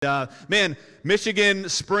Man, Michigan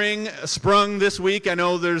sprung this week. I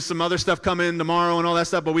know there's some other stuff coming tomorrow and all that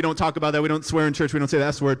stuff, but we don't talk about that. We don't swear in church. We don't say the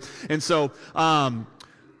S word. And so some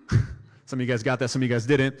of you guys got that. Some of you guys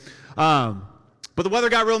didn't. But the weather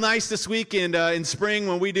got real nice this week, and in spring,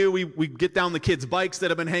 when we do, we get down the kids' bikes that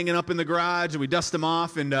have been hanging up in the garage, and we dust them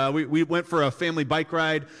off, and we went for a family bike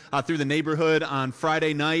ride through the neighborhood on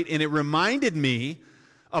Friday night, and it reminded me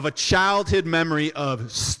of a childhood memory of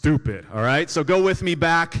Stoopid, all right? So go with me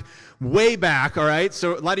back, way back, all right?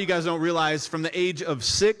 So a lot of you guys don't realize from the age of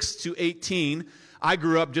 6 to 18, I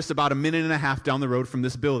grew up just about a minute and a half down the road from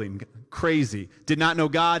this building. Crazy. Did not know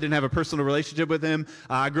God, didn't have a personal relationship with him.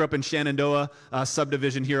 I grew up in Shenandoah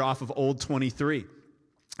subdivision here off of Old 23.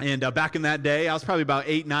 And back in that day, I was probably about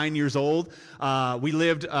 8, 9 years old. We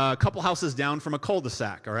lived a couple houses down from a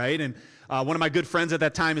cul-de-sac, all right? And one of my good friends at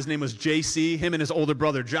that time, his name was JC. Him and his older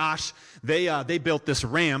brother, Josh, they built this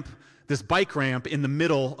ramp, this bike ramp in the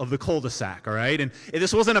middle of the cul-de-sac, all right? And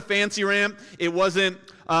this wasn't a fancy ramp. It wasn't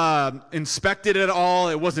inspected at all.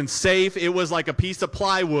 It wasn't safe. It was like a piece of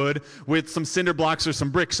plywood with some cinder blocks or some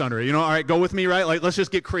bricks under it. You know, all right, go with me, right? Like, let's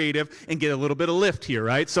just get creative and get a little bit of lift here,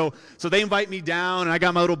 right? So they invite me down, and I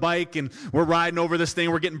got my little bike, and we're riding over this thing.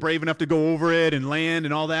 We're getting brave enough to go over it and land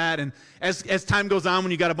and all that. And as time goes on,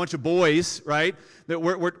 when you got a bunch of boys, right, that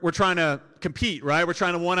we're trying to compete, right? We're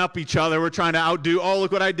trying to one-up each other. We're trying to outdo, oh,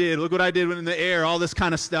 look what I did in the air, all this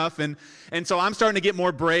kind of stuff. And so I'm starting to get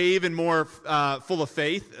more brave and more full of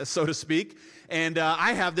faith, so to speak. And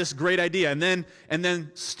I have this great idea. And then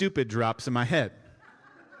Stoopid drops in my head.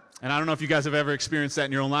 And I don't know if you guys have ever experienced that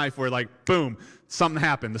in your own life where, like, boom, something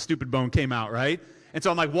happened. The stupid bone came out, right? And so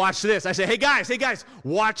I'm like, watch this. I say, hey guys,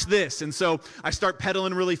 watch this. And so I start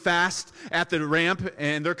pedaling really fast at the ramp,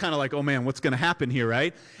 and they're kind of like, oh man, what's going to happen here,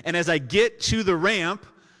 right? And as I get to the ramp,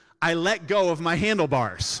 I let go of my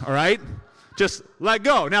handlebars, all right? Just let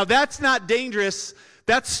go. Now, that's not dangerous.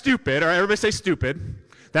 That's stupid. All right, everybody say stupid.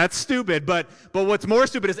 That's stupid. But what's more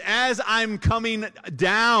stupid is as I'm coming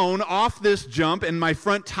down off this jump and my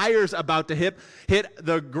front tire's about to hit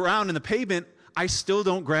the ground and the pavement, I still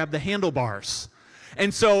don't grab the handlebars.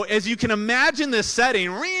 And so as you can imagine this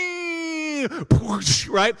setting, right?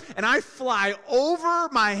 And I fly over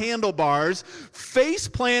my handlebars, face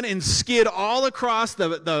plant and skid all across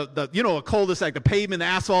the a cul-de-sac, the pavement, the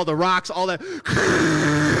asphalt, the rocks, all that.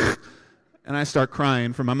 And I start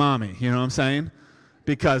crying for my mommy, you know what I'm saying?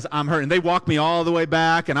 Because I'm hurting. They walk me all the way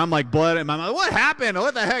back, and I'm like blood, and my mom, what happened?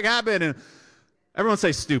 What the heck happened? And everyone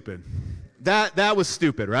say stupid. That was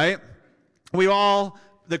stupid, right?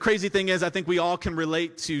 The crazy thing is, I think we all can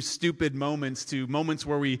relate to stupid moments, to moments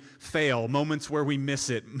where we fail, moments where we miss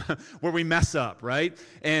it, where we mess up, right?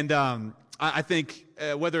 And I think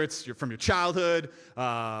whether it's from your childhood,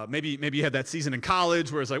 maybe you had that season in college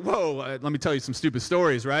where it's like, whoa, let me tell you some stupid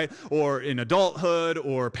stories, right? Or in adulthood,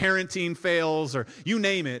 or parenting fails, or you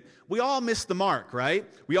name it. We all miss the mark, right?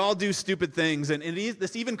 We all do stupid things, and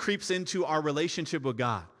this even creeps into our relationship with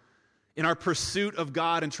God. In our pursuit of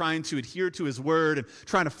God and trying to adhere to his word and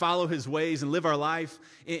trying to follow his ways and live our life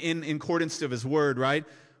in accordance to his word, right?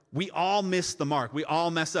 We all miss the mark. We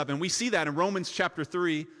all mess up. And we see that in Romans chapter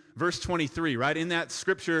 3, verse 23, right? In that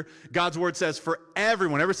scripture, God's word says, for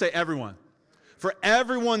everyone, ever say everyone? For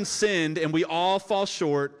everyone sinned and we all fall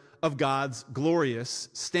short of God's glorious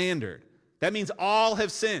standard. That means all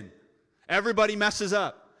have sinned. Everybody messes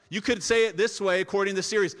up. You could say it this way, according to the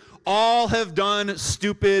series. All have done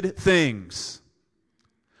stupid things.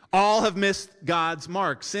 All have missed God's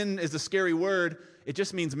mark. Sin is a scary word. It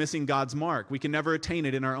just means missing God's mark. We can never attain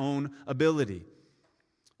it in our own ability.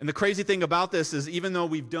 And the crazy thing about this is even though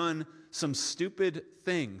we've done some stupid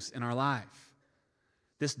things in our life,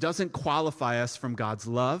 this doesn't qualify us from God's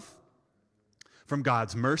love, from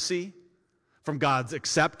God's mercy, from God's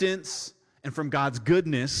acceptance, and from God's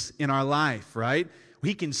goodness in our life, right?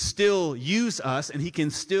 He can still use us, and he can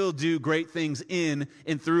still do great things in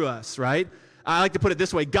and through us, right? I like to put it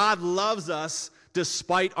this way. God loves us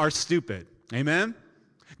despite our stupid. Amen?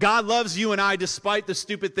 God loves you and I despite the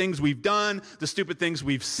stupid things we've done, the stupid things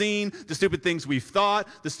we've seen, the stupid things we've thought,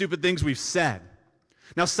 the stupid things we've said.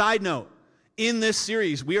 Now, side note, in this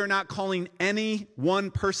series, we are not calling any one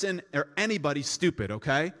person or anybody stupid,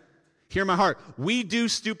 okay? Hear my heart. We do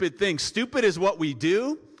stupid things. Stupid is what we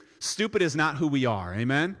do. Stupid is not who we are,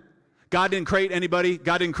 amen? God didn't create anybody.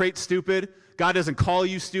 God didn't create stupid. God doesn't call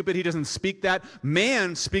you stupid. He doesn't speak that.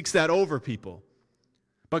 Man speaks that over people.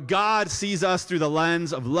 But God sees us through the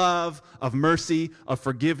lens of love, of mercy, of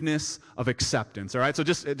forgiveness, of acceptance, all right? So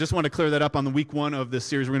just want to clear that up on the week 1 of this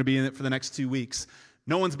series. We're going to be in it for the next 2 weeks.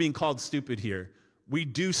 No one's being called stupid here. We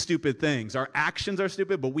do stupid things. Our actions are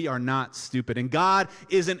stupid, but we are not stupid. And God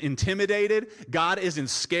isn't intimidated, God isn't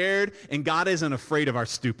scared, and God isn't afraid of our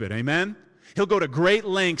stupid. Amen? He'll go to great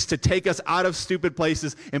lengths to take us out of stupid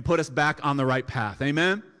places and put us back on the right path.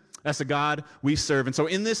 Amen? That's the God we serve. And so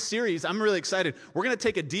in this series, I'm really excited. We're going to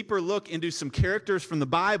take a deeper look into some characters from the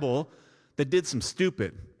Bible that did some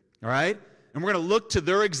stupid. All right? And we're going to look to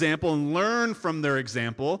their example and learn from their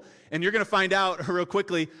example. And you're going to find out real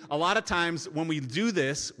quickly, a lot of times when we do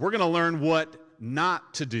this, we're going to learn what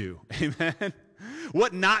not to do. Amen?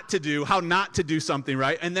 What not to do, how not to do something,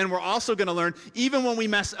 right? And then we're also going to learn, even when we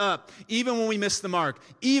mess up, even when we miss the mark,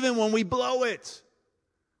 even when we blow it,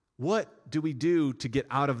 what do we do to get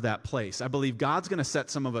out of that place? I believe God's going to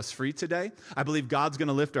set some of us free today. I believe God's going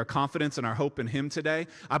to lift our confidence and our hope in Him today.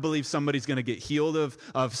 I believe somebody's going to get healed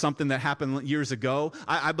of something that happened years ago.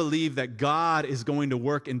 I believe that God is going to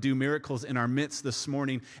work and do miracles in our midst this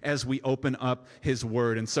morning as we open up His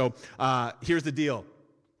Word. And so here's the deal.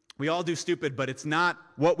 We all do stupid, but it's not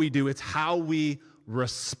what we do. It's how we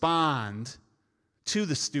respond to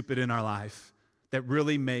the stupid in our life that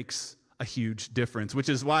really makes a huge difference, which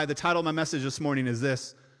is why the title of my message this morning is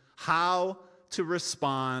this: How to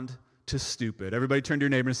Respond to Stupid. Everybody turn to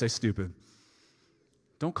your neighbor and say stupid.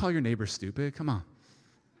 Don't call your neighbor stupid. Come on.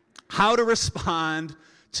 How to respond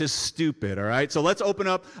to stupid, all right? So let's open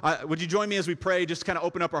up. Would you join me as we pray? Just kind of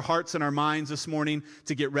open up our hearts and our minds this morning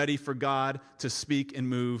to get ready for God to speak and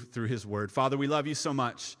move through His Word. Father, we love you so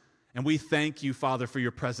much. And we thank you, Father, for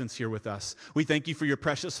your presence here with us. We thank you for your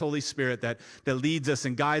precious Holy Spirit that leads us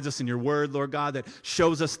and guides us in your word, Lord God, that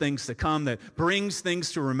shows us things to come, that brings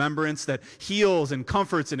things to remembrance, that heals and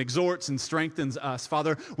comforts and exhorts and strengthens us.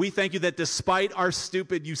 Father, we thank you that despite our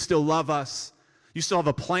stupid, you still love us. You still have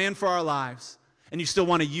a plan for our lives. And you still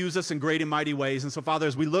want to use us in great and mighty ways. And so, Father,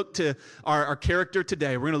 as we look to our character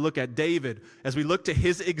today, we're going to look at David. As we look to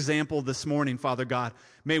his example this morning, Father God,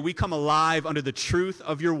 may we come alive under the truth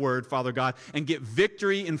of your word, Father God, and get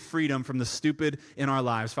victory and freedom from the stupid in our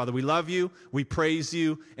lives. Father, we love you, we praise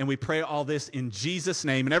you, and we pray all this in Jesus'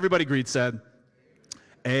 name. And everybody agreed said,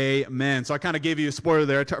 amen. So I kind of gave you a spoiler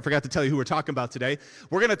there. I forgot to tell you who we're talking about today.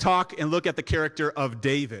 We're going to talk and look at the character of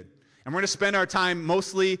David. And we're going to spend our time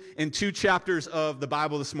mostly in two chapters of the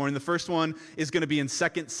Bible this morning. The first one is going to be in 2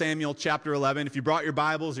 Samuel chapter 11. If you brought your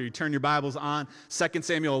Bibles or you turn your Bibles on, 2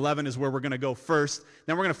 Samuel 11 is where we're going to go first.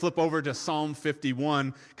 Then we're going to flip over to Psalm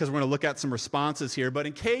 51 because we're going to look at some responses here. But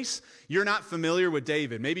in case you're not familiar with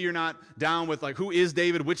David, maybe you're not down with like, who is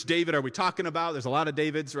David? Which David are we talking about? There's a lot of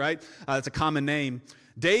Davids, right? It's a common name.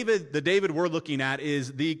 David, the David we're looking at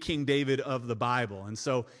is the King David of the Bible. And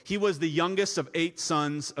so he was the youngest of 8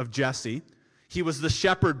 sons of Jesse. He was the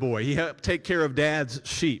shepherd boy. He helped take care of dad's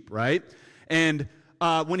sheep, right? And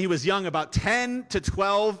when he was young, about 10 to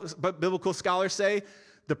 12, but biblical scholars say,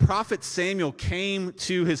 the prophet Samuel came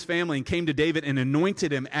to his family and came to David and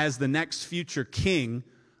anointed him as the next future king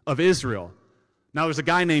of Israel. Now, there's a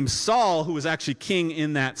guy named Saul who was actually king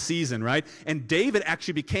in that season, right? And David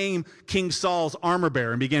actually became King Saul's armor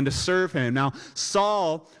bearer and began to serve him. Now,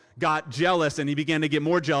 Saul got jealous and he began to get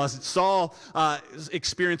more jealous. Saul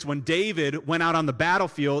experienced when David went out on the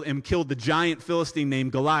battlefield and killed the giant Philistine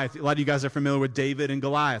named Goliath. A lot of you guys are familiar with David and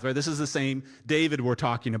Goliath, right? This is the same David we're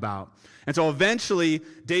talking about. And so eventually,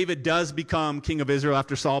 David does become king of Israel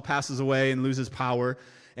after Saul passes away and loses power.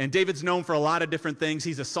 And David's known for a lot of different things.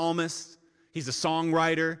 He's a psalmist. He's a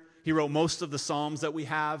songwriter. He wrote most of the Psalms that we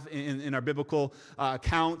have in our biblical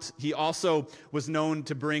account. He also was known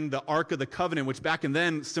to bring the Ark of the Covenant, which back in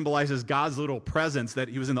then symbolizes God's little presence, that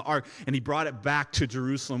he was in the Ark, and he brought it back to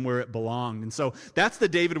Jerusalem where it belonged. And so that's the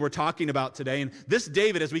David we're talking about today. And this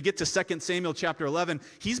David, as we get to 2 Samuel chapter 11,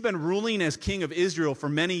 he's been ruling as king of Israel for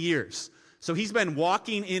many years. So he's been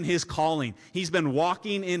walking in his calling. He's been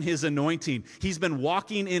walking in his anointing. He's been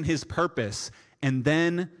walking in his purpose. And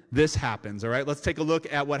then this happens, all right? Let's take a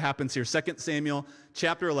look at what happens here. 2 Samuel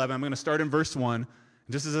chapter 11. I'm going to start in verse 1.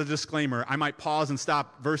 Just as a disclaimer, I might pause and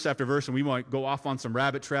stop verse after verse, and we might go off on some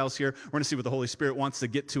rabbit trails here. We're going to see what the Holy Spirit wants to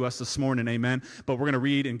get to us this morning, amen? But we're going to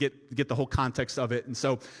read and get the whole context of it. And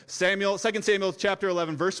so 2 Samuel chapter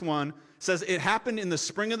 11, verse 1 says, "It happened in the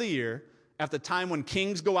spring of the year, at the time when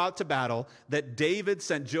kings go out to battle, that David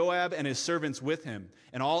sent Joab and his servants with him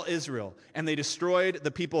and all Israel, and they destroyed the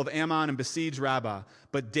people of Ammon and besieged Rabbah.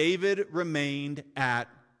 But David remained at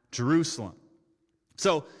Jerusalem."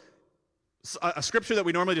 So a scripture that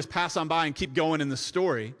we normally just pass on by and keep going in the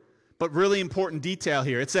story, but really important detail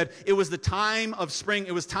here. It said it was the time of spring.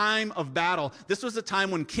 It was time of battle. This was the time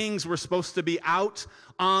when kings were supposed to be out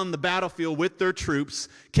on the battlefield with their troops,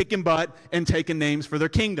 kicking butt and taking names for their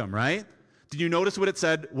kingdom, right? Did you notice what it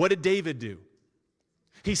said? What did David do?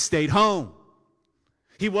 He stayed home.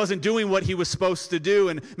 He wasn't doing what he was supposed to do.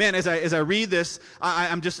 And man, as I read this,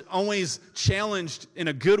 I'm just always challenged in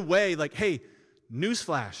a good way. Like, hey,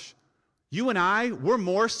 newsflash, you and we're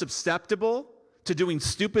more susceptible to doing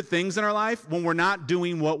stupid things in our life when we're not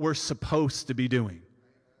doing what we're supposed to be doing.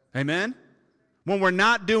 Amen? When we're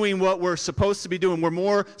not doing what we're supposed to be doing, we're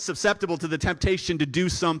more susceptible to the temptation to do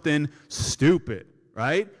something stupid,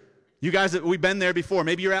 right? You guys, we've been there before.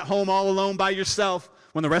 Maybe you're at home all alone by yourself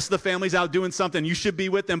when the rest of the family's out doing something. You should be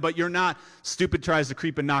with them, but you're not. Stupid tries to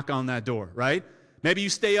creep and knock on that door, right? Maybe you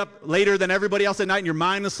stay up later than everybody else at night and you're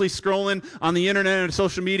mindlessly scrolling on the internet and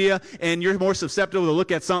social media and you're more susceptible to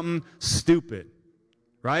look at something stupid,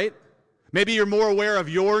 right? Maybe you're more aware of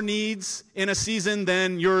your needs in a season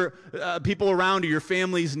than your people around you, your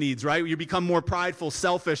family's needs, right? You become more prideful,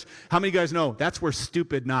 selfish. How many of you guys know that's where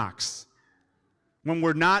stupid knocks? When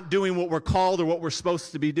we're not doing what we're called or what we're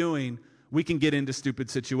supposed to be doing, we can get into stupid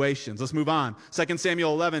situations. Let's move on. 2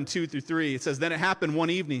 Samuel 11, 2-3. It says, Then it happened one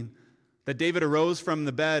evening that David arose from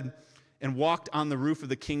the bed and walked on the roof of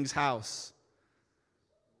the king's house.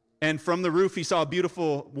 And from the roof he saw a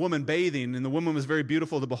beautiful woman bathing, and the woman was very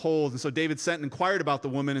beautiful to behold. And so David sent and inquired about the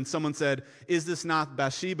woman, and someone said, Is this not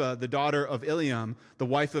Bathsheba, the daughter of Eliam, the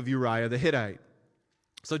wife of Uriah the Hittite?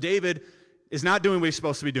 So David is not doing what he's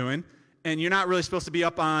supposed to be doing, and you're not really supposed to be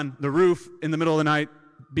up on the roof in the middle of the night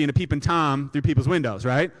being a peeping Tom through people's windows,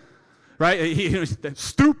 right? Right? He's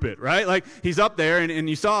stupid, right? Like, he's up there, and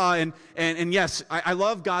you saw, and yes, I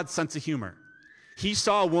love God's sense of humor. He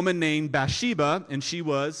saw a woman named Bathsheba, and she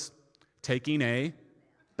was taking a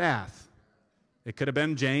bath. It could have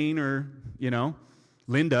been Jane or,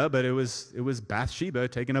 Linda, but it was Bathsheba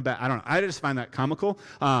taking a bath. I don't know. I just find that comical.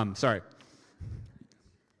 Sorry.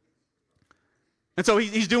 And so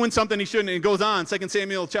he's doing something he shouldn't, and it goes on. 2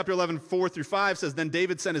 Samuel chapter 11, 4-5 says, Then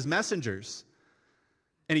David sent his messengers,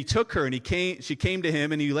 and he took her, and she came to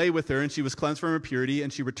him, and he lay with her, and she was cleansed from her purity,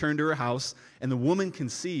 and she returned to her house, and the woman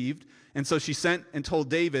conceived, and so she sent and told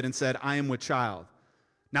David and said, I am with child.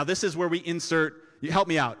 Now this is where we insert, help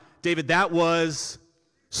me out. David, that was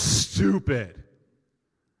stupid.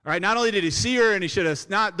 All right, not only did he see her, and he should have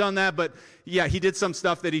not done that, but yeah, he did some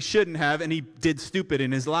stuff that he shouldn't have, and he did stupid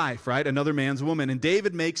in his life, right? Another man's woman. And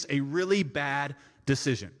David makes a really bad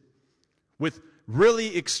decision with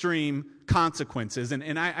really extreme consequences.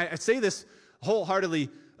 And I say this wholeheartedly,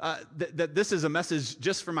 that this is a message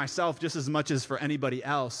just for myself, just as much as for anybody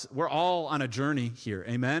else. We're all on a journey here,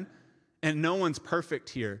 amen? And no one's perfect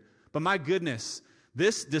here. But my goodness,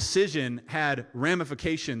 this decision had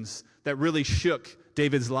ramifications that really shook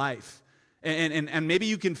David's life. And maybe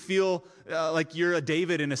you can feel like you're a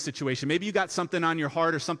David in a situation. Maybe you got something on your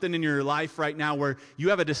heart or something in your life right now where you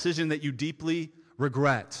have a decision that you deeply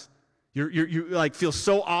regret. You like feel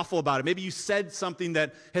so awful about it. Maybe you said something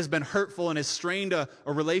that has been hurtful and has strained a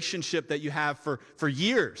relationship that you have for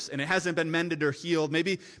years, and it hasn't been mended or healed.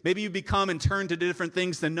 Maybe you become and turn to different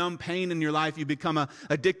things to numb pain in your life. You become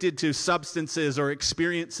addicted to substances or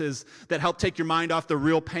experiences that help take your mind off the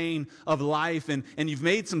real pain of life, and you've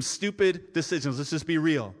made some stupid decisions. Let's just be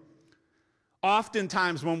real.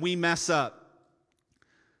 Oftentimes when we mess up,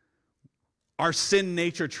 our sin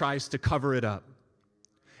nature tries to cover it up.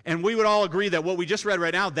 And we would all agree that what we just read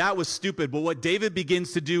right now, that was stupid. But what David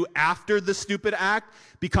begins to do after the stupid act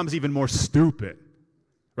becomes even more stupid.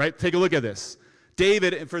 Right? Take a look at this.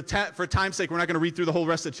 David, and for time's sake, we're not going to read through the whole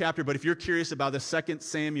rest of the chapter, but if you're curious about this, 2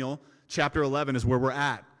 Samuel chapter 11 is where we're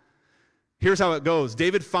at. Here's how it goes.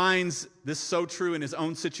 David finds this so true in his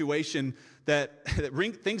own situation that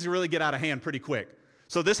things really get out of hand pretty quick.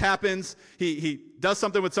 So this happens, he does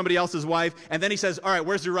something with somebody else's wife, and then he says, all right,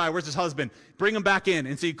 where's Uriah, where's his husband? Bring him back in.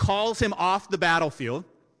 And so he calls him off the battlefield,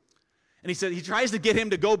 and he tries to get him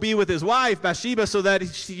to go be with his wife, Bathsheba, so that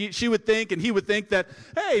she would think, and he would think that,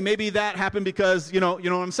 hey, maybe that happened because, you know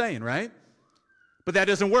what I'm saying, right? But that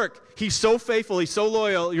doesn't work. He's so faithful, he's so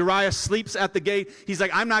loyal. Uriah sleeps at the gate. He's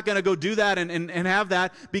like, I'm not going to go do that and have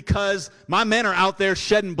that because my men are out there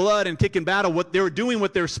shedding blood and kicking battle. They were doing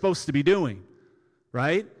what they were supposed to be doing.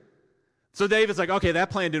 Right? So David's like, okay,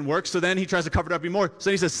 that plan didn't work. So then he tries to cover it up even more. So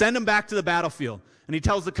he says, send him back to the battlefield. And he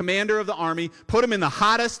tells the commander of the army, put him in the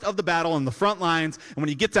hottest of the battle in the front lines. And when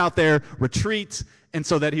he gets out there, retreat, and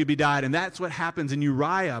so that he'd be died. And that's what happens. And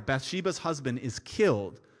Uriah, Bathsheba's husband, is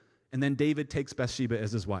killed. And then David takes Bathsheba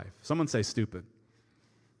as his wife. Someone say stupid.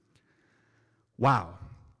 Wow.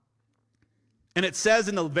 And it says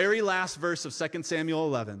in the very last verse of 2 Samuel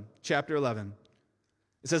 11, chapter 11,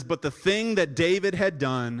 it says, but the thing that David had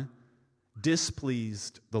done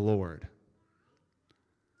displeased the Lord.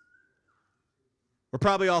 We're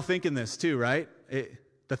probably all thinking this too, right?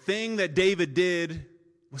 The thing that David did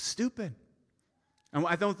was stupid. And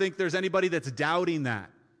I don't think there's anybody that's doubting that.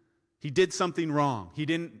 He did something wrong. He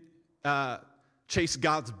didn't chase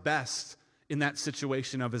God's best in that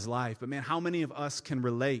situation of his life. But man, how many of us can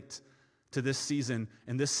relate to this season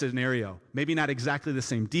and this scenario? Maybe not exactly the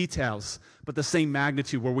same details, but the same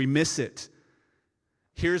magnitude where we miss it.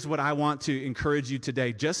 Here's what I want to encourage you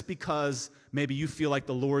today. Just because maybe you feel like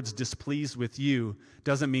the Lord's displeased with you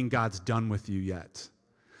doesn't mean God's done with you yet.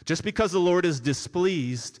 Just because the Lord is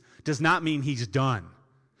displeased does not mean he's done.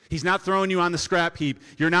 He's not throwing you on the scrap heap.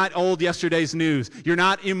 You're not old yesterday's news. You're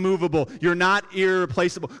not immovable. You're not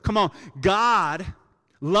irreplaceable. Come on. God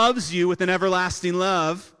loves you with an everlasting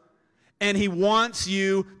love, and he wants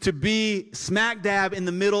you to be smack dab in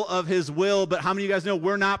the middle of his will. But how many of you guys know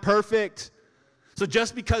we're not perfect? So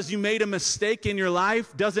just because you made a mistake in your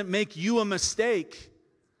life doesn't make you a mistake.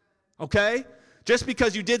 Okay? Just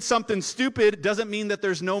because you did something stupid doesn't mean that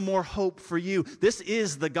there's no more hope for you. This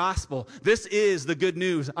is the gospel. This is the good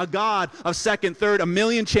news. A God of second, third, a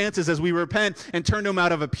million chances as we repent and turn to him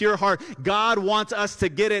out of a pure heart. God wants us to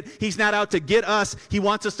get it. He's not out to get us. He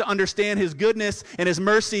wants us to understand his goodness and his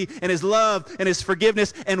mercy and his love and his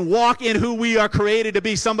forgiveness and walk in who we are created to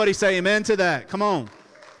be. Somebody say amen to that. Come on.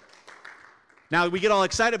 Now, we get all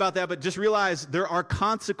excited about that, but just realize there are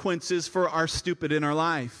consequences for our stupid in our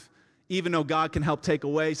life, even though God can help take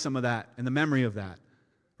away some of that and the memory of that,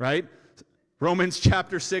 right? Romans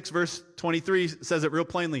chapter 6, verse 23 says it real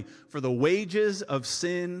plainly. For the wages of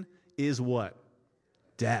sin is what?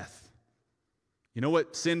 Death. You know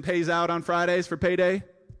what sin pays out on Fridays for payday?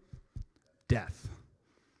 Death.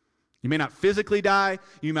 You may not physically die.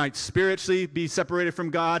 You might spiritually be separated from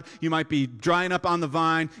God. You might be drying up on the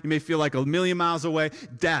vine. You may feel like a million miles away.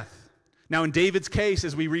 Death. Now, in David's case,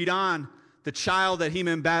 as we read on, the child that him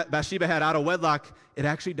and Bathsheba had out of wedlock, it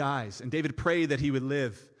actually dies. And David prayed that he would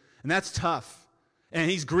live. And that's tough. And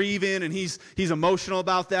he's grieving, and he's emotional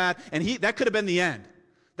about that. And that could have been the end.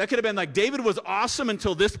 That could have been like David was awesome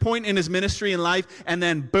until this point in his ministry and life, and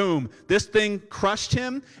then boom, this thing crushed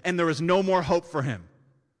him, and there was no more hope for him.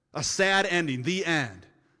 A sad ending, the end.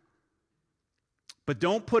 But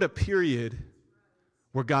don't put a period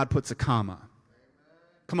where God puts a comma.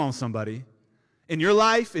 Come on, somebody. In your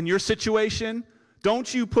life, in your situation,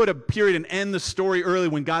 don't you put a period and end the story early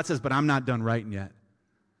when God says, but I'm not done writing yet.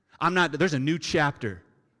 There's a new chapter.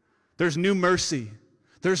 There's new mercy.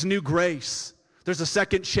 There's new grace. There's a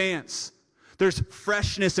second chance. There's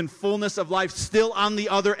freshness and fullness of life still on the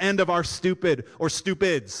other end of our stupid or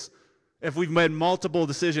stupids. If we've made multiple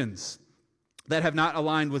decisions that have not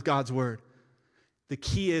aligned with God's word. The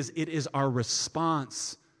key is it is our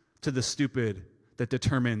response to the stupid that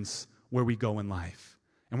determines where we go in life.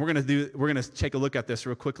 And we're going to take a look at this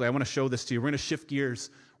real quickly. I want to show this to you. We're going to shift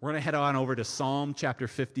gears. We're going to head on over to Psalm chapter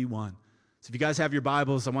 51. So if you guys have your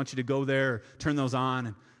Bibles, I want you to go there, turn those on.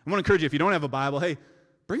 And I want to encourage you, if you don't have a Bible, hey,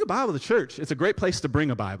 bring a Bible to church. It's a great place to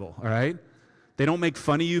bring a Bible, all right? They don't make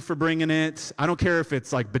fun of you for bringing it. I don't care if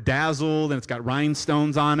it's like bedazzled and it's got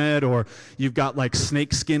rhinestones on it, or you've got like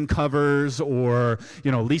snakeskin covers, or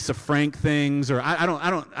Lisa Frank things, or I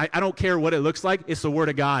don't care what it looks like. It's the Word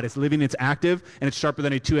of God. It's living. It's active, and it's sharper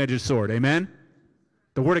than a two-edged sword. Amen.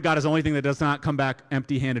 The Word of God is the only thing that does not come back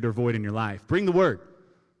empty-handed or void in your life. Bring the Word.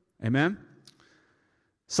 Amen.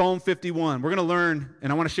 Psalm 51. We're going to learn,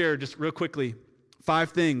 and I want to share just real quickly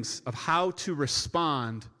 5 things of how to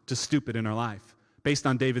respond to stupid in our life, based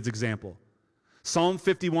on David's example. Psalm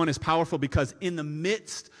 51 is powerful because in the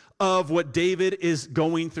midst of what David is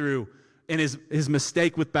going through and his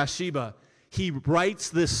mistake with Bathsheba, he writes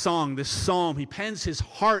this song, this psalm. He pens his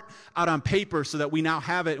heart out on paper so that we now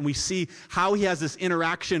have it, and we see how he has this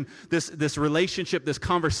interaction, this relationship, this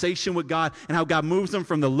conversation with God, and how God moves him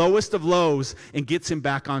from the lowest of lows and gets him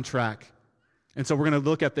back on track. And so we're going to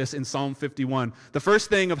look at this in Psalm 51. The first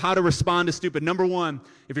thing of how to respond to stupid, number 1,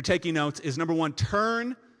 if you're taking notes, is number 1,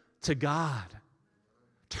 turn to God.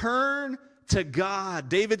 Turn to God.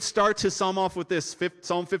 David starts his psalm off with this,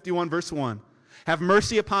 Psalm 51, verse 1. Have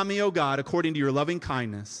mercy upon me, O God, according to your loving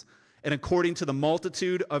kindness, and according to the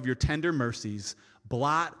multitude of your tender mercies,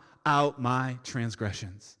 blot out my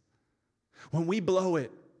transgressions. When we blow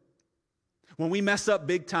it, when we mess up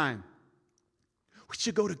big time, we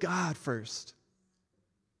should go to God first.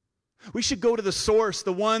 We should go to the source,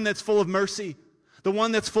 the one that's full of mercy, the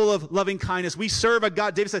one that's full of loving kindness. We serve a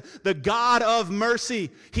God, David said, the God of mercy.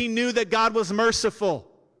 He knew that God was merciful.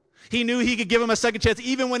 He knew he could give him a second chance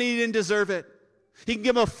even when he didn't deserve it. He can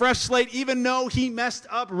give him a fresh slate even though he messed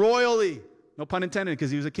up royally. No pun intended, because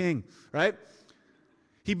he was a king, right?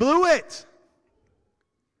 He blew it.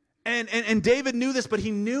 And David knew this, but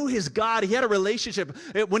he knew his God. He had a relationship.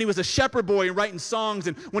 When he was a shepherd boy and writing songs,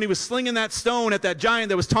 and when he was slinging that stone at that giant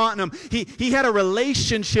that was taunting him, he had a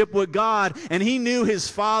relationship with God, and he knew his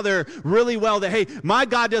Father really well, that, hey, my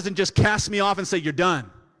God doesn't just cast me off and say, you're done.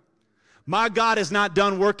 My God is not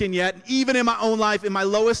done working yet. Even in my own life, in my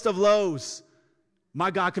lowest of lows,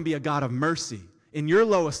 my God can be a God of mercy. In your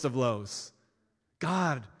lowest of lows,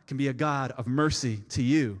 God can be a God of mercy to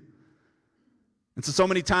you. And so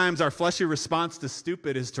many times our fleshy response to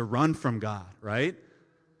stupid is to run from God, right?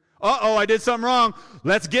 Uh-oh, I did something wrong.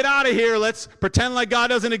 Let's get out of here. Let's pretend like God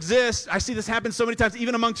doesn't exist. I see this happen so many times,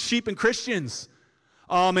 even amongst sheep and Christians.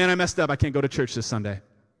 Oh, man, I messed up. I can't go to church this Sunday.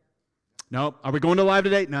 Nope. Are we going to live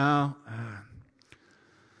today? No.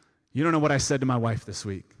 You don't know what I said to my wife this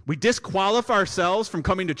week. We disqualify ourselves from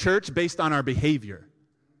coming to church based on our behavior.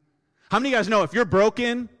 How many of you guys know if you're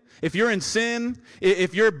broken, if you're in sin,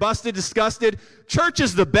 if you're busted, disgusted, church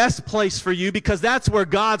is the best place for you because that's where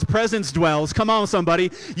God's presence dwells. Come on,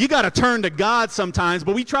 somebody. You got to turn to God sometimes,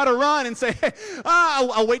 but we try to run and say, hey,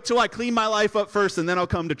 I'll wait till I clean my life up first and then I'll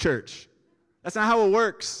come to church. That's not how it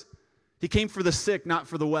works. He came for the sick, not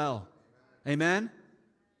for the well. Amen?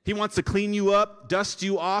 He wants to clean you up, dust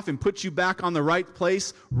you off, and put you back on the right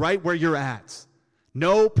place, right where you're at.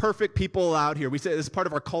 No perfect people out here. We say this is part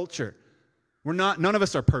of our culture. None of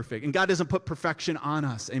us are perfect, and God doesn't put perfection on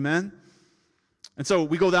us. Amen? And so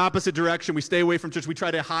we go the opposite direction. We stay away from church. We try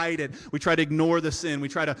to hide it. We try to ignore the sin. We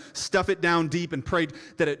try to stuff it down deep and pray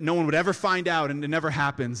that no one would ever find out, and it never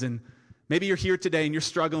happens. And maybe you're here today and you're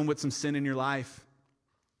struggling with some sin in your life.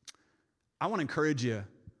 I want to encourage you.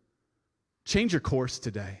 Change your course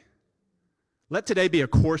today. Let today be a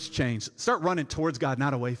course change. Start running towards God,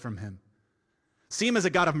 not away from Him. See Him as a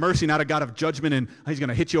God of mercy, not a God of judgment, and He's going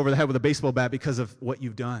to hit you over the head with a baseball bat because of what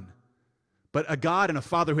you've done. But a God and a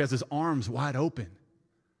Father who has His arms wide open,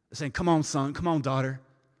 saying, come on, son, come on, daughter,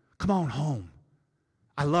 come on home.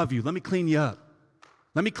 I love you. Let me clean you up.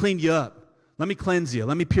 Let me clean you up. Let me cleanse you.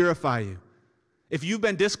 Let me purify you. If you've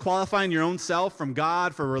been disqualifying your own self from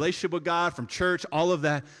God, for a relationship with God, from church, all of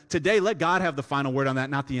that, today let God have the final word on that,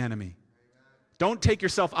 not the enemy. Don't take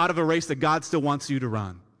yourself out of a race that God still wants you to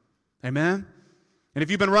run. Amen? And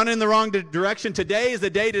if you've been running in the wrong direction, today is the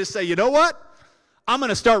day to say, you know what? I'm going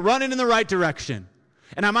to start running in the right direction.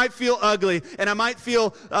 And I might feel ugly, and I might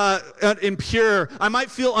feel impure. I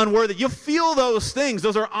might feel unworthy. You'll feel those things.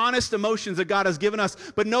 Those are honest emotions that God has given us.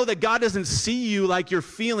 But know that God doesn't see you like you're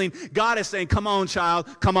feeling. God is saying, come on, child,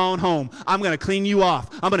 come on home. I'm going to clean you off.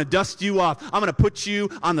 I'm going to dust you off. I'm going to put you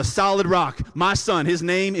on the solid rock. My son, his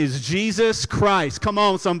name is Jesus Christ. Come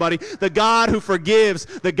on, somebody. The God who forgives,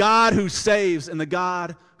 the God who saves, and the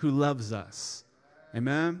God who loves us.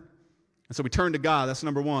 Amen? And so we turn to God. That's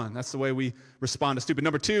number one. That's the way we respond to stupid.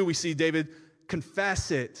 Number two, we see David confess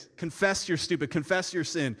it. Confess your stupid. Confess your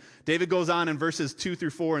sin. David goes on in verses 2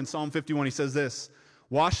 through 4 in Psalm 51. He says this,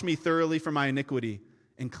 wash me thoroughly from my iniquity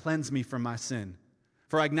and cleanse me from my sin.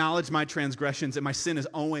 For I acknowledge my transgressions and my sin is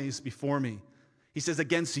always before me. He says,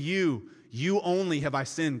 against you only have I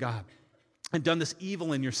sinned, God, and done this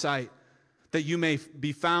evil in your sight, that you may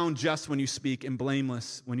be found just when you speak and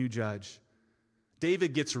blameless when you judge.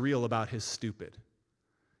 David gets real about his stupid.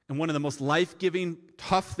 And one of the most life-giving,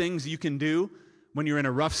 tough things you can do when you're in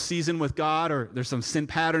a rough season with God or there's some sin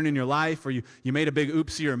pattern in your life or you made a big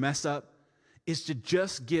oopsie or mess up is to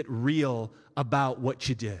just get real about what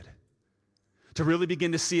you did. To really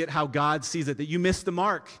begin to see it how God sees it, that you missed the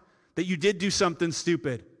mark, that you did do something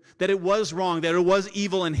stupid, that it was wrong, that it was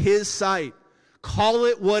evil in His sight. Call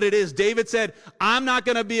it what it is. David said, I'm not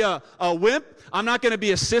going to be a wimp. I'm not going to be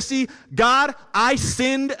a sissy. God, I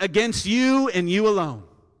sinned against you and you alone.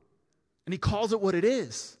 And he calls it what it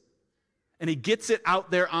is. And he gets it out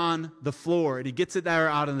there on the floor. And he gets it there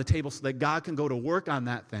out on the table so that God can go to work on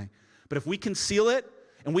that thing. But if we conceal it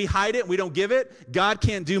and we hide it and we don't give it, God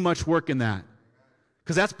can't do much work in that.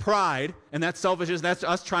 Because that's pride and that's selfishness. That's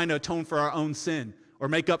us trying to atone for our own sin. Or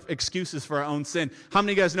make up excuses for our own sin. How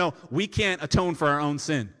many of you guys know we can't atone for our own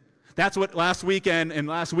sin? That's what last weekend and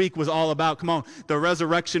last week was all about. Come on, the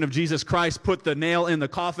resurrection of Jesus Christ put the nail in the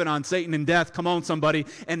coffin on Satan and death. Come on, somebody.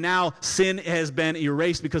 And now sin has been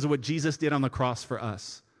erased because of what Jesus did on the cross for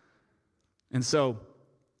us. And so,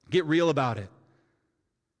 get real about it.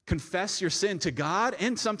 Confess your sin to God,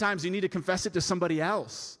 and sometimes you need to confess it to somebody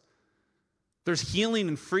else. There's healing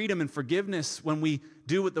and freedom and forgiveness when we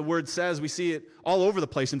do what the Word says. We see it all over the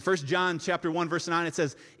place. In 1 John chapter 1, verse 9, it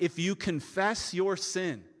says, if you confess your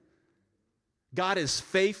sin, God is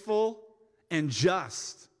faithful and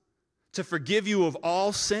just to forgive you of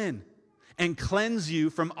all sin and cleanse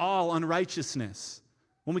you from all unrighteousness.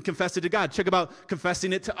 when we confess it to God. Check about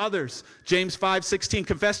confessing it to others. James 5:16,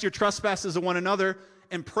 confess your trespasses to one another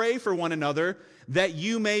and pray for one another that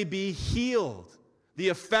you may be healed. The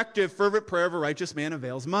effective, fervent prayer of a righteous man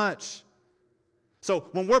avails much. So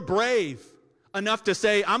when we're brave enough to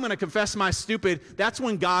say, I'm going to confess my stupid, that's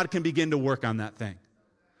when God can begin to work on that thing.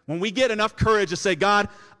 When we get enough courage to say, God,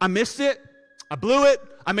 I missed it, I blew it,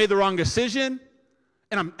 I made the wrong decision,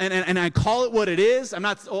 and I call it what it is. I'm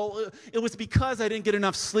not, it was because I didn't get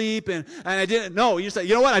enough sleep, and I didn't. No, you say,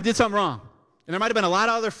 you know what, I did something wrong. And there might have been a lot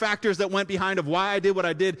of other factors that went behind of why I did what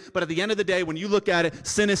I did, but at the end of the day, when you look at it,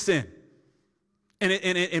 sin is sin. And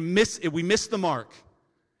we miss the mark.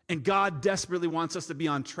 And God desperately wants us to be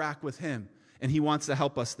on track with him, and he wants to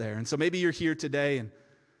help us there. And so maybe you're here today, and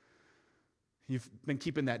you've been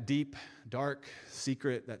keeping that deep, dark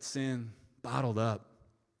secret, that sin, bottled up.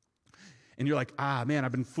 And you're like, man,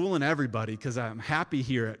 I've been fooling everybody because I'm happy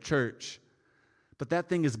here at church. But that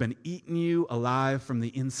thing has been eating you alive from the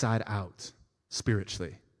inside out,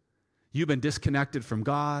 spiritually. You've been disconnected from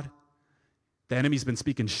God. The enemy's been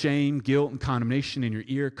speaking shame, guilt, and condemnation in your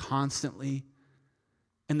ear constantly.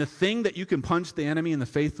 And the thing that you can punch the enemy in the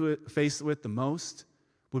face with the most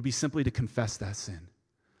would be simply to confess that sin.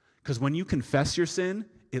 Because when you confess your sin,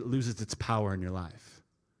 it loses its power in your life.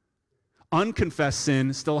 Unconfessed sin,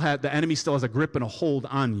 the enemy still has a grip and a hold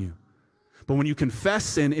on you. But when you confess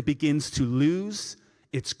sin, it begins to lose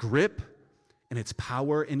its grip and its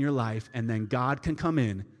power in your life, and then God can come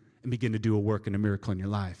in and begin to do a work and a miracle in your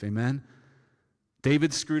life. Amen?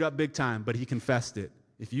 David screwed up big time, but he confessed it.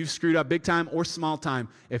 If you've screwed up big time or small time,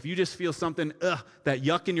 if you just feel something, that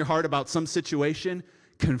yuck in your heart about some situation,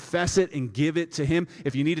 confess it and give it to him.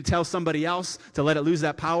 If you need to tell somebody else to let it lose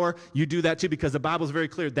that power, you do that too, because the Bible is very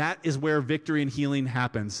clear. That is where victory and healing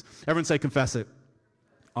happens. Everyone say confess it.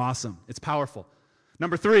 Awesome. It's powerful.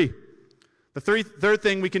 Number 3, the third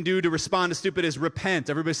thing we can do to respond to stupid is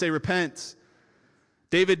repent. Everybody say repent.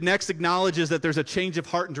 David next acknowledges that there's a change of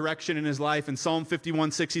heart and direction in his life. In Psalm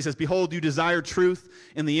 51:6, he says, behold, you desire truth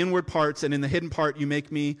in the inward parts, and in the hidden part you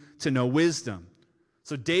make me to know wisdom.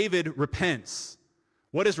 So David repents.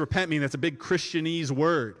 What does repent mean? That's a big Christianese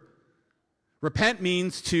word. Repent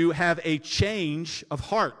means to have a change of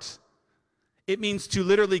heart. It means to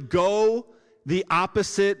literally go the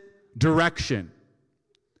opposite direction.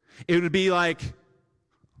 It would be like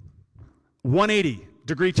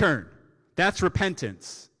 180-degree turn. That's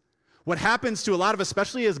repentance. What happens to a lot of,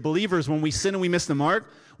 especially as believers, when we sin and we miss the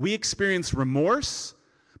mark, we experience remorse,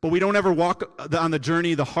 but we don't ever walk on the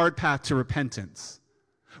journey, the hard path to repentance.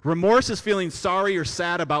 Remorse is feeling sorry or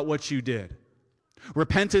sad about what you did.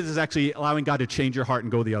 Repentance is actually allowing God to change your heart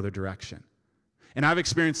and go the other direction. And I've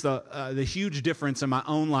experienced the huge difference in my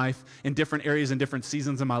own life in different areas and different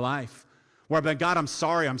seasons of my life, where I've been, God, I'm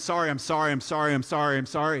sorry.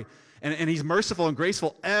 And he's merciful and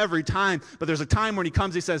graceful every time. But there's a time when he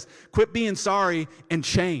comes, he says, quit being sorry and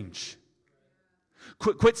change.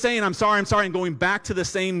 Quit saying, I'm sorry, and going back to the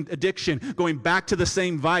same addiction, going back to the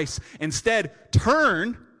same vice. Instead,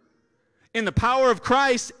 turn in the power of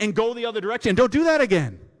Christ and go the other direction. Don't do that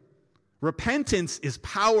again. Repentance is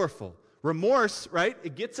powerful. Remorse, right?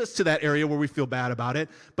 It gets us to that area where we feel bad about it.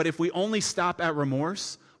 But if we only stop at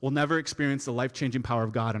remorse, we'll never experience the life-changing power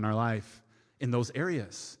of God in our life in those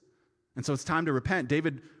areas. And so it's time to repent.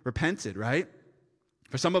 David repented, right?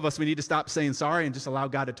 For some of us, we need to stop saying sorry and just allow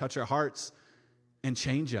God to touch our hearts and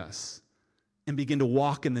change us and begin to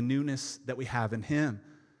walk in the newness that we have in him.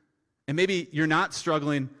 And maybe you're not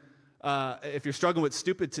struggling, if you're struggling with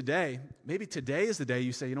stupid today, maybe today is the day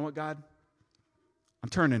you say, you know what, God? I'm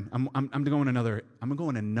turning. I'm going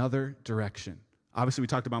another direction. Obviously, we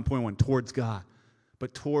talked about point 1, towards God,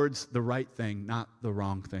 but towards the right thing, not the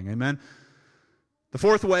wrong thing. Amen? The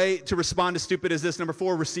fourth way to respond to stupid is this. Number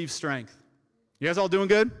 4, receive strength. You guys all doing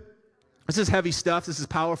good? This is heavy stuff. This is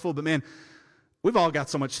powerful. But man, we've all got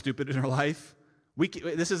so much stupid in our life.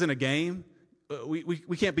 This isn't a game.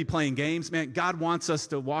 We can't be playing games. Man, God wants us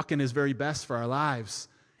to walk in his very best for our lives.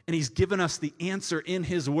 And he's given us the answer in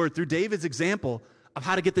his word through David's example of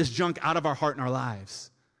how to get this junk out of our heart and our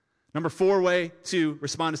lives. Number 4 way to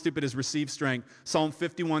respond to stupid is receive strength. Psalm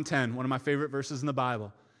 51:10, one of my favorite verses in the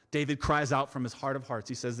Bible. David cries out from his heart of hearts.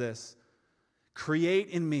 He says this, create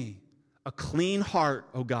in me a clean heart,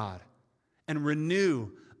 O God, and renew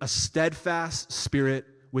a steadfast spirit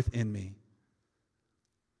within me.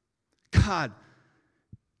 God,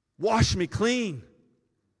 wash me clean.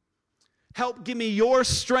 Help give me your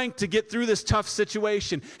strength to get through this tough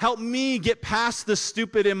situation. Help me get past the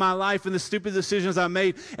stupid in my life and the stupid decisions I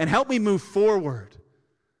made, and help me move forward.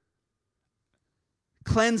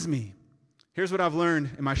 Cleanse me. Here's what I've learned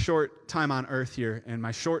in my short time on earth here and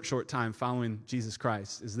my short time following Jesus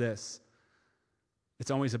Christ is this.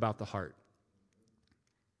 It's always about the heart.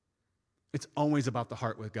 It's always about the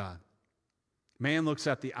heart with God. Man looks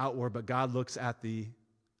at the outward, but God looks at the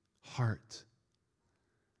heart.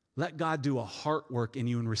 Let God do a heart work in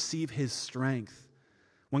you and receive his strength.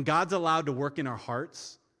 When God's allowed to work in our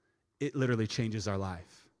hearts, it literally changes our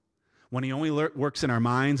life. When he only works in our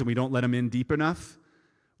minds and we don't let him in deep enough,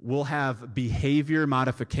 we'll have behavior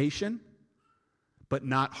modification, but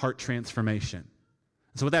not heart transformation.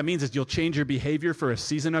 So what that means is you'll change your behavior for a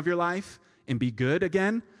season of your life and be good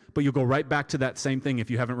again, but you'll go right back to that same thing if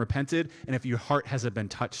you haven't repented and if your heart hasn't been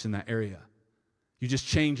touched in that area. You just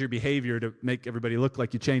change your behavior to make everybody look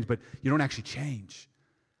like you changed, but you don't actually change.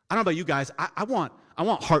 I don't know about you guys. I want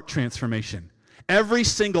heart transformation. Every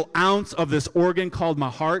single ounce of this organ called my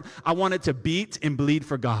heart, I want it to beat and bleed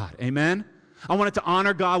for God. Amen? I want it to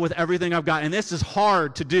honor God with everything I've got. And this is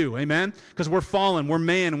hard to do. Amen? Because we're fallen, we're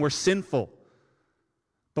man, and we're sinful.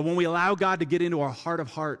 But when we allow God to get into our heart of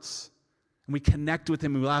hearts, and we connect with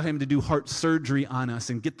him, and we allow him to do heart surgery on us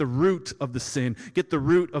and get the root of the sin, get the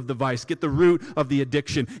root of the vice, get the root of the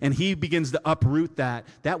addiction, and he begins to uproot that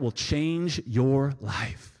will change your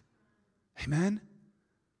life. Amen?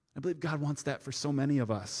 I believe God wants that for so many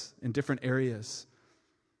of us in different areas.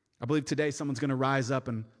 I believe today someone's going to rise up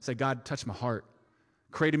and say, God, touch my heart.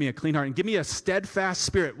 Create in me a clean heart and give me a steadfast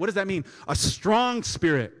spirit. What does that mean? A strong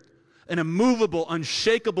spirit. An immovable,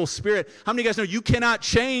 unshakable spirit. How many of you guys know you cannot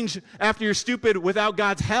change after you're stupid without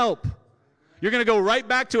God's help? You're going to go right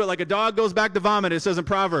back to it like a dog goes back to vomit, it says in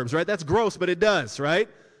Proverbs, right? That's gross, but it does, right?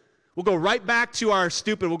 We'll go right back to our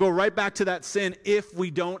stupid. We'll go right back to that sin if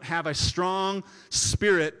we don't have a strong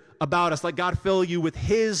spirit about us. Let God fill you with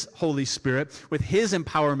his Holy Spirit, with his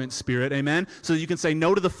empowerment spirit, amen? So that you can say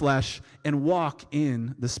no to the flesh and walk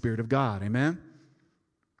in the Spirit of God, amen?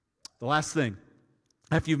 The last thing.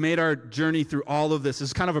 After you've made our journey through all of this,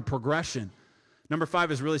 is kind of a progression. Number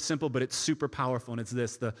 5 is really simple, but it's super powerful, and it's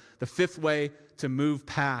this. The fifth way to move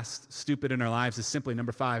past stupid in our lives is simply,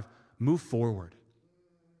 number 5, move forward.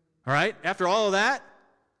 All right? After all of that,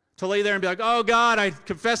 to lay there and be like, oh, God, I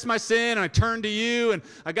confessed my sin, and I turned to you, and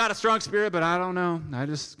I got a strong spirit, but I don't know. I'm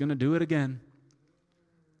just going to do it again.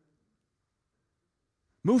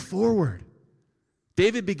 Move forward.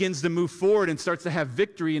 David begins to move forward and starts to have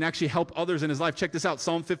victory and actually help others in his life. Check this out,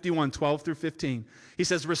 Psalm 51, 12 through 15. He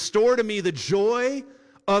says, restore to me the joy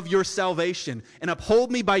of your salvation and uphold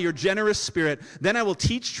me by your generous spirit. Then I will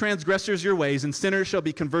teach transgressors your ways and sinners shall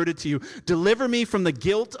be converted to you. Deliver me from the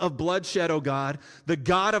guilt of bloodshed, O God, the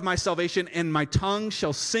God of my salvation, and my tongue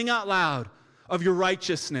shall sing out loud of your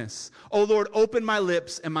righteousness. O Lord, open my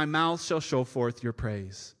lips and my mouth shall show forth your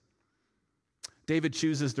praise. David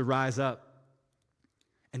chooses to rise up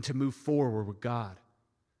and to move forward with God.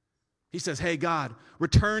 He says, hey, God,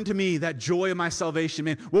 return to me that joy of my salvation.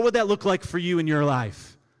 Man, what would that look like for you in your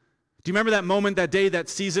life? Do you remember that moment, that day, that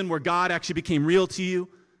season where God actually became real to you?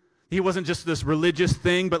 He wasn't just this religious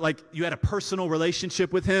thing, but like you had a personal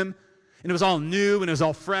relationship with him, and it was all new, and it was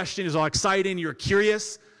all fresh, and it was all exciting, you were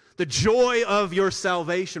curious. The joy of your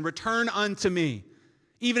salvation, return unto me.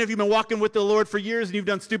 Even if you've been walking with the Lord for years and you've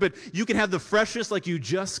done stupid, you can have the freshness like you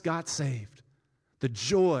just got saved. The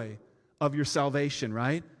joy of your salvation,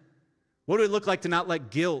 right? What would it look like to not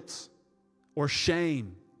let guilt or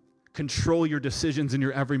shame control your decisions and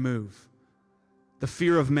your every move? The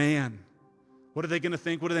fear of man. What are they going to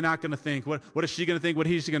think? What are they not going to think? What is she going to think? What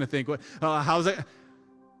is she going to think? How's that?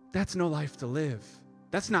 That's no life to live.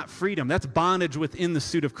 That's not freedom. That's bondage within the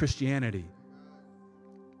suit of Christianity.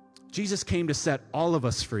 Jesus came to set all of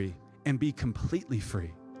us free and be completely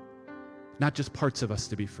free, not just parts of us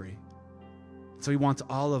to be free. So he wants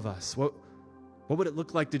all of us. What would it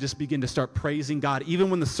look like to just begin to start praising God, even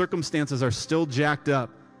when the circumstances are still jacked up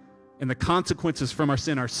and the consequences from our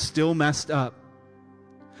sin are still messed up?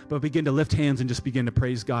 But begin to lift hands and just begin to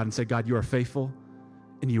praise God and say, God, you are faithful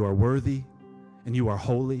and you are worthy and you are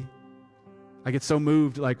holy. I get so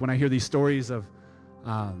moved like when I hear these stories of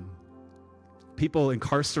people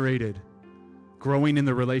incarcerated growing in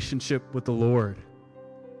the relationship with the Lord.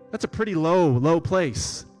 That's a pretty low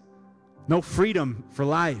place. No freedom for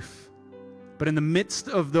life. But in the midst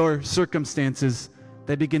of their circumstances,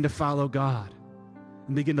 they begin to follow God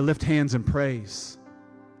and begin to lift hands and praise.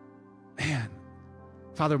 Man,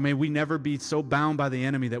 Father, may we never be so bound by the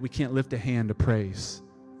enemy that we can't lift a hand to praise.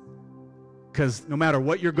 Because no matter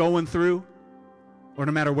what you're going through, or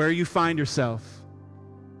no matter where you find yourself,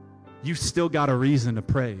 you've still got a reason to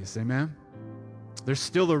praise. Amen? There's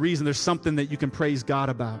still a reason. There's something that you can praise God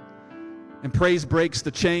about. And praise breaks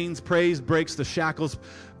the chains. Praise breaks the shackles.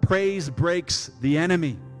 Praise breaks the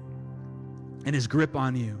enemy and his grip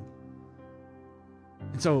on you.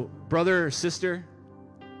 And so, brother or sister,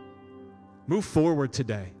 move forward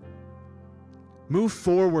today. Move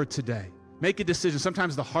forward today. Make a decision.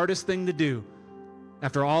 Sometimes the hardest thing to do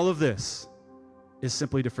after all of this is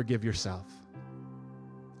simply to forgive yourself.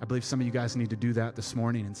 I believe some of you guys need to do that this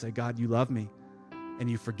morning and say, God, you love me, and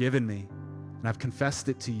you've forgiven me, and I've confessed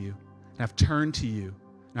it to you, and I've turned to you,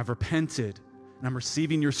 and I've repented, and I'm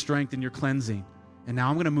receiving your strength and your cleansing, and now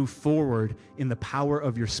I'm going to move forward in the power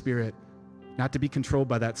of your Spirit, not to be controlled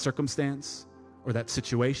by that circumstance or that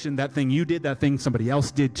situation, that thing you did, that thing somebody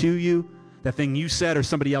else did to you, that thing you said or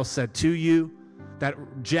somebody else said to you, that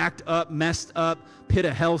jacked up, messed up, pit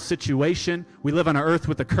of hell situation. We live on an earth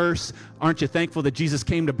with a curse. Aren't you thankful that Jesus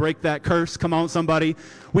came to break that curse? Come on, somebody.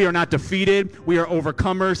 We are not defeated. We are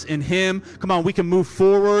overcomers in him. Come on, we can move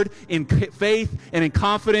forward in faith and in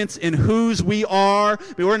confidence in whose we are.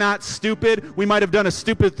 We're not stupid. We might have done a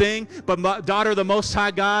stupid thing, but daughter of the Most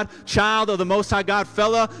High God, child of the Most High God,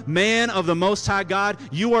 fella, man of the Most High God,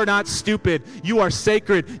 you are not stupid. You are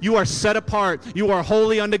sacred. You are set apart. You are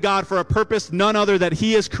holy unto God for a purpose none other that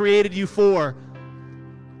he has created you for.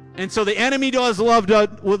 And so the enemy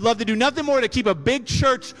would love to do nothing more to keep a big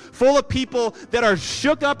church full of people that are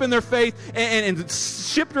shook up in their faith and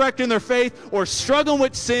shipwrecked in their faith or struggling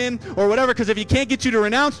with sin or whatever, because if he can't get you to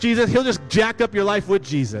renounce Jesus, he'll just jack up your life with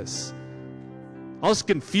Jesus. I'll just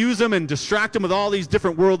confuse them and distract them with all these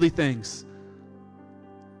different worldly things.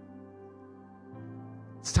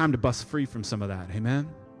 It's time to bust free from some of that, amen?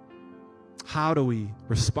 How do we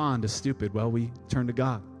respond to stupid? Well, we turn to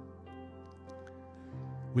God.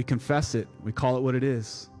 We confess it. We call it what it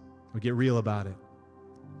is. We get real about it.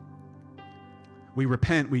 We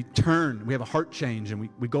repent. We turn. We have a heart change, and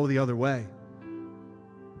we go the other way.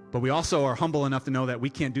 But we also are humble enough to know that we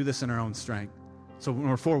can't do this in our own strength. So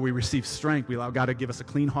number 4, we receive strength. We allow God to give us a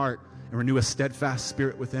clean heart and renew a steadfast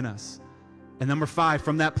spirit within us. And number 5,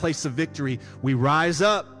 from that place of victory, we rise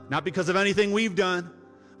up, not because of anything we've done,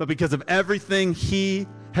 but because of everything he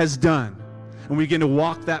has done. And we begin to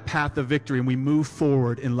walk that path of victory, and we move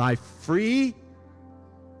forward in life free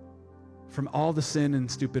from all the sin and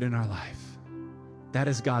stupid in our life. That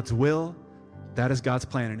is God's will. That is God's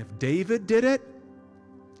plan. And if David did it,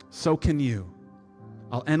 so can you.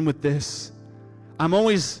 I'll end with this. I'm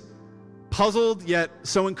always puzzled yet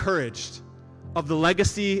so encouraged of the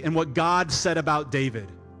legacy and what God said about David.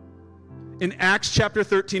 In Acts chapter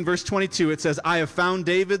 13, verse 22, it says, I have found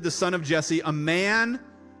David, the son of Jesse, a man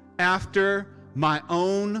after my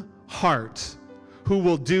own heart, who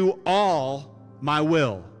will do all my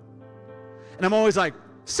will. And I'm always like,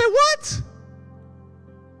 say what?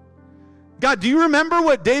 God, do you remember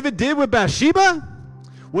what David did with Bathsheba?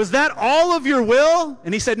 Was that all of your will?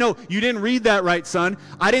 And he said, no, you didn't read that right, son.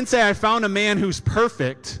 I didn't say I found a man who's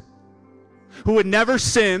perfect, who would never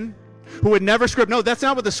sin, who would never script. No, that's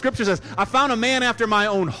not what the scripture says. I found a man after my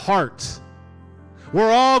own heart.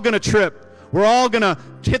 We're all going to trip. We're all going to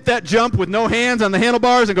hit that jump with no hands on the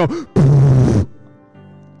handlebars and go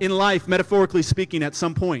in life, metaphorically speaking, at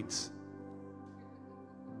some point.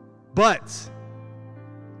 But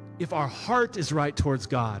if our heart is right towards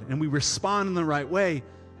God and we respond in the right way,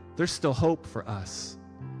 there's still hope for us.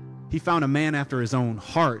 He found a man after his own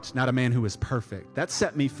heart, not a man who was perfect. That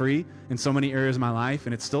set me free in so many areas of my life,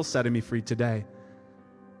 and it's still setting me free today.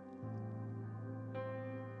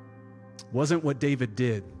 Wasn't what David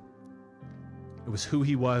did. It was who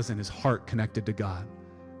he was and his heart connected to God.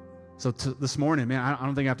 So this morning, man, I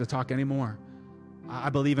don't think I have to talk anymore. I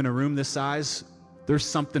believe in a room this size, there's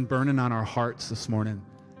something burning on our hearts this morning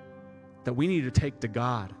that we need to take to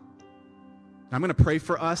God. And I'm going to pray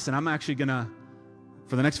for us, and I'm actually going to,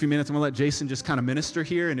 for the next few minutes, I'm going to let Jason just kind of minister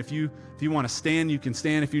here. And if you want to stand, you can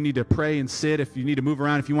stand. If you need to pray and sit, if you need to move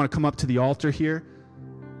around, if you want to come up to the altar here.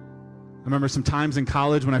 I remember some times in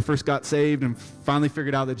college when I first got saved and finally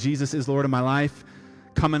figured out that Jesus is Lord of my life,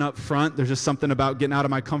 coming up front, there's just something about getting out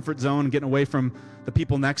of my comfort zone and getting away from the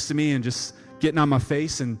people next to me and just getting on my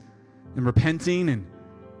face and repenting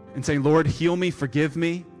and saying, Lord, heal me, forgive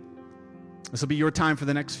me. This will be your time for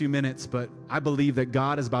the next few minutes, but I believe that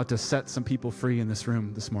God is about to set some people free in this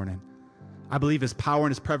room this morning. I believe his power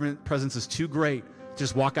and his presence is too great to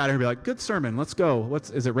just walk out here and be like, good sermon, let's go.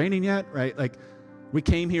 Is it raining yet? Right? Like, we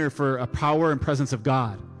came here for a power and presence of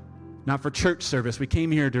God, not for church service. We came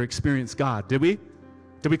here to experience God. Did we?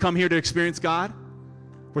 Did we come here to experience God?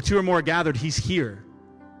 Where 2 or more are gathered, he's here.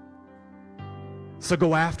 So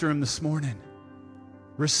go after him this morning.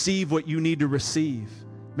 Receive what you need to receive.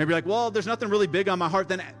 Maybe you're like, well, there's nothing really big on my heart.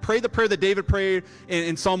 Then pray the prayer that David prayed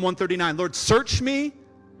in Psalm 139. Lord, search me,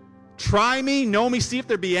 try me, know me, see if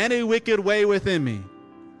there be any wicked way within me.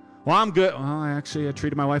 Well, I'm good. Well, I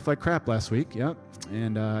treated my wife like crap last week. Yep.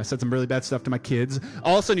 And I said some really bad stuff to my kids.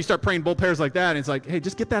 All of a sudden, you start praying both prayers like that, and it's like, hey,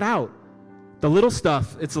 just get that out. The little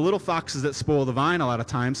stuff, it's the little foxes that spoil the vine a lot of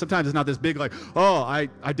times. Sometimes it's not this big like, oh,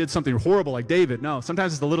 I did something horrible like David. No,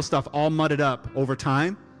 sometimes it's the little stuff all mudded up over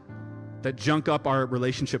time that junk up our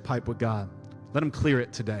relationship pipe with God. Let him clear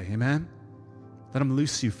it today, amen? Let him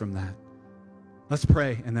loose you from that. Let's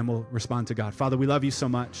pray, and then we'll respond to God. Father, we love you so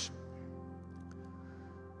much.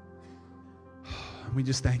 We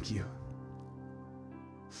just thank you.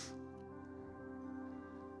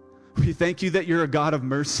 We thank you that you're a God of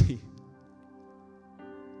mercy.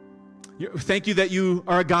 Thank you that you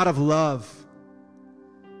are a God of love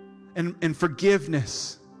and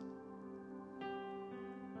forgiveness.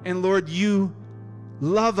 And Lord, you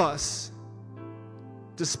love us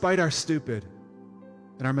despite our stupid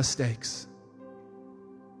and our mistakes.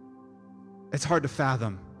 It's hard to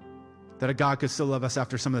fathom that a God could still love us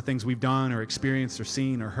after some of the things we've done or experienced or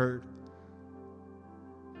seen or heard.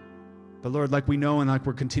 But Lord, like we know and like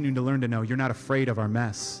we're continuing to learn to know, you're not afraid of our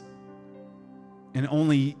mess. And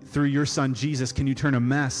only through your Son, Jesus, can you turn a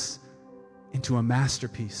mess into a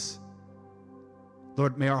masterpiece.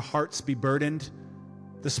 Lord, may our hearts be burdened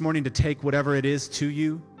this morning to take whatever it is to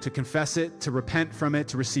you, to confess it, to repent from it,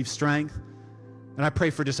 to receive strength. And I pray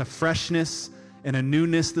for just a freshness and a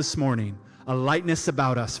newness this morning, a lightness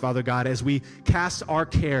about us, Father God, as we cast our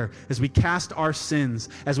care, as we cast our sins,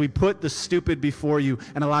 as we put the stupid before you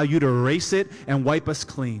and allow you to erase it and wipe us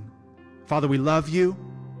clean. Father, we love you.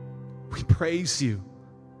 We praise you,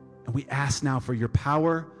 and we ask now for your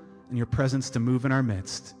power and your presence to move in our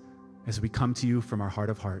midst as we come to you from our heart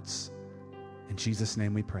of hearts. In Jesus'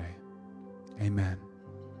 name we pray. Amen.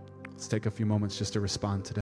 Let's take a few moments just to respond today.